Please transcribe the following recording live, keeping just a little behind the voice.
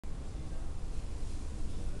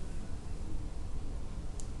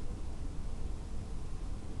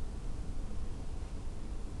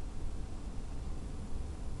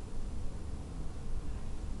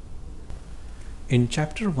In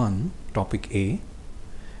Chapter 1, Topic A,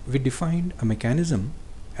 we defined a mechanism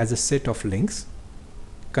as a set of links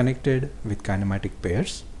connected with kinematic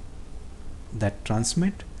pairs that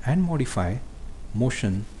transmit and modify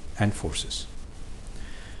motion and forces.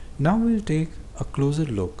 Now we'll take a closer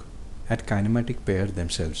look at kinematic pairs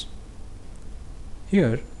themselves.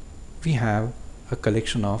 Here we have a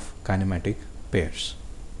collection of kinematic pairs.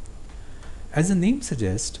 As the name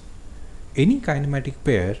suggests, any kinematic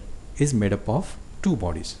pair is made up of two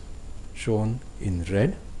bodies, shown in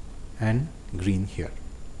red and green here.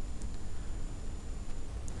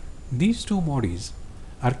 These two bodies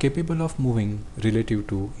are capable of moving relative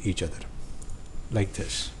to each other, like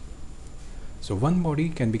this. So one body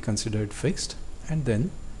can be considered fixed, and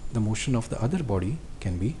then the motion of the other body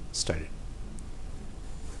can be studied.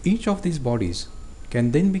 Each of these bodies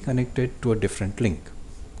can then be connected to a different link.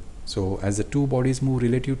 So as the two bodies move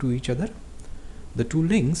relative to each other, the two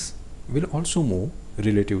links will also move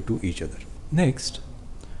relative to each other. Next,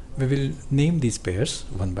 we will name these pairs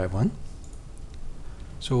one by one.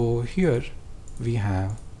 So here we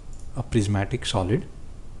have a prismatic solid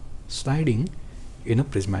sliding in a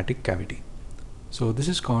prismatic cavity. So this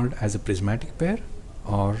is called as a prismatic pair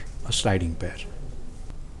or a sliding pair.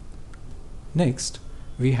 Next,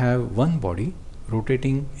 we have one body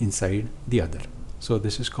rotating inside the other. So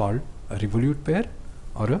this is called a revolute pair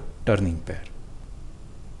or a turning pair.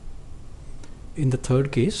 In the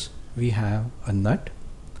third case, we have a nut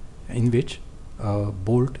in which a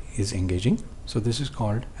bolt is engaging. So this is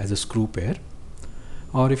called as a screw pair.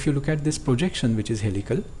 Or if you look at this projection, which is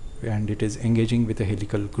helical, and it is engaging with a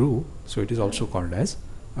helical groove, so it is also called as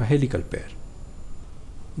a helical pair.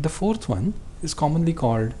 The fourth one is commonly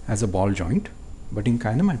called as a ball joint, but in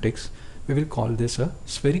kinematics we will call this a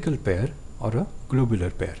spherical pair or a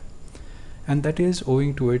globular pair, and that is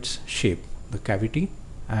owing to its shape, the cavity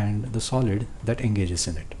and the solid that engages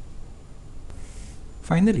in it.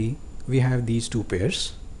 Finally, we have these two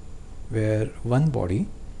pairs where one body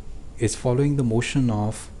is following the motion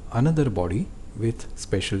of another body with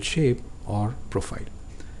special shape or profile.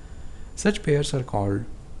 Such pairs are called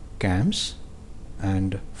cams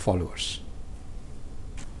and followers.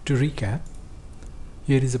 To recap,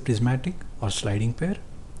 here is a prismatic or sliding pair,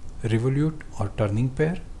 revolute or turning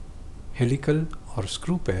pair, helical or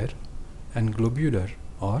screw pair, and globular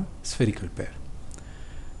or spherical pair.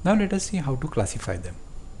 Now let us see how to classify them.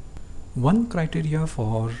 One criteria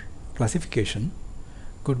for classification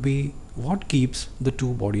could be what keeps the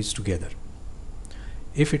two bodies together.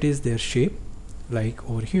 If it is their shape, like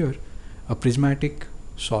over here, a prismatic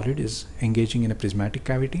solid is engaging in a prismatic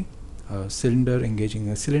cavity, a cylinder engaging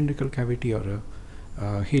in a cylindrical cavity, or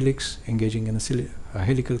a helix engaging in a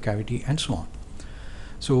helical cavity, and so on.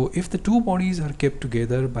 So if the two bodies are kept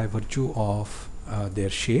together by virtue of their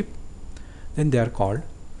shape, then they are called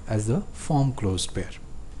as the form closed pair.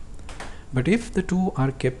 But if the two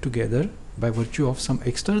are kept together by virtue of some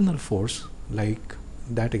external force, like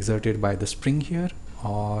that exerted by the spring here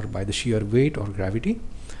or by the shear weight or gravity,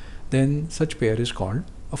 then such pair is called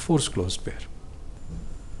a force closed pair.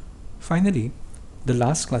 Finally, the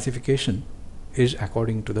last classification is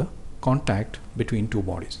according to the contact between two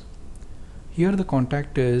bodies. Here the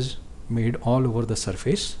contact is made all over the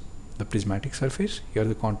surface, the prismatic surface. Here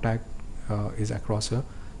the contact is across a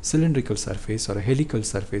cylindrical surface or a helical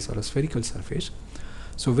surface or a spherical surface.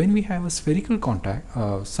 So when we have a spherical contact,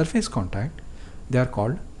 surface contact, they are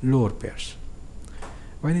called lower pairs.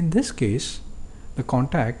 While in this case, the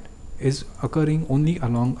contact is occurring only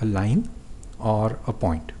along a line or a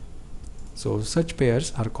point. So such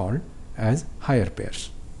pairs are called as higher pairs.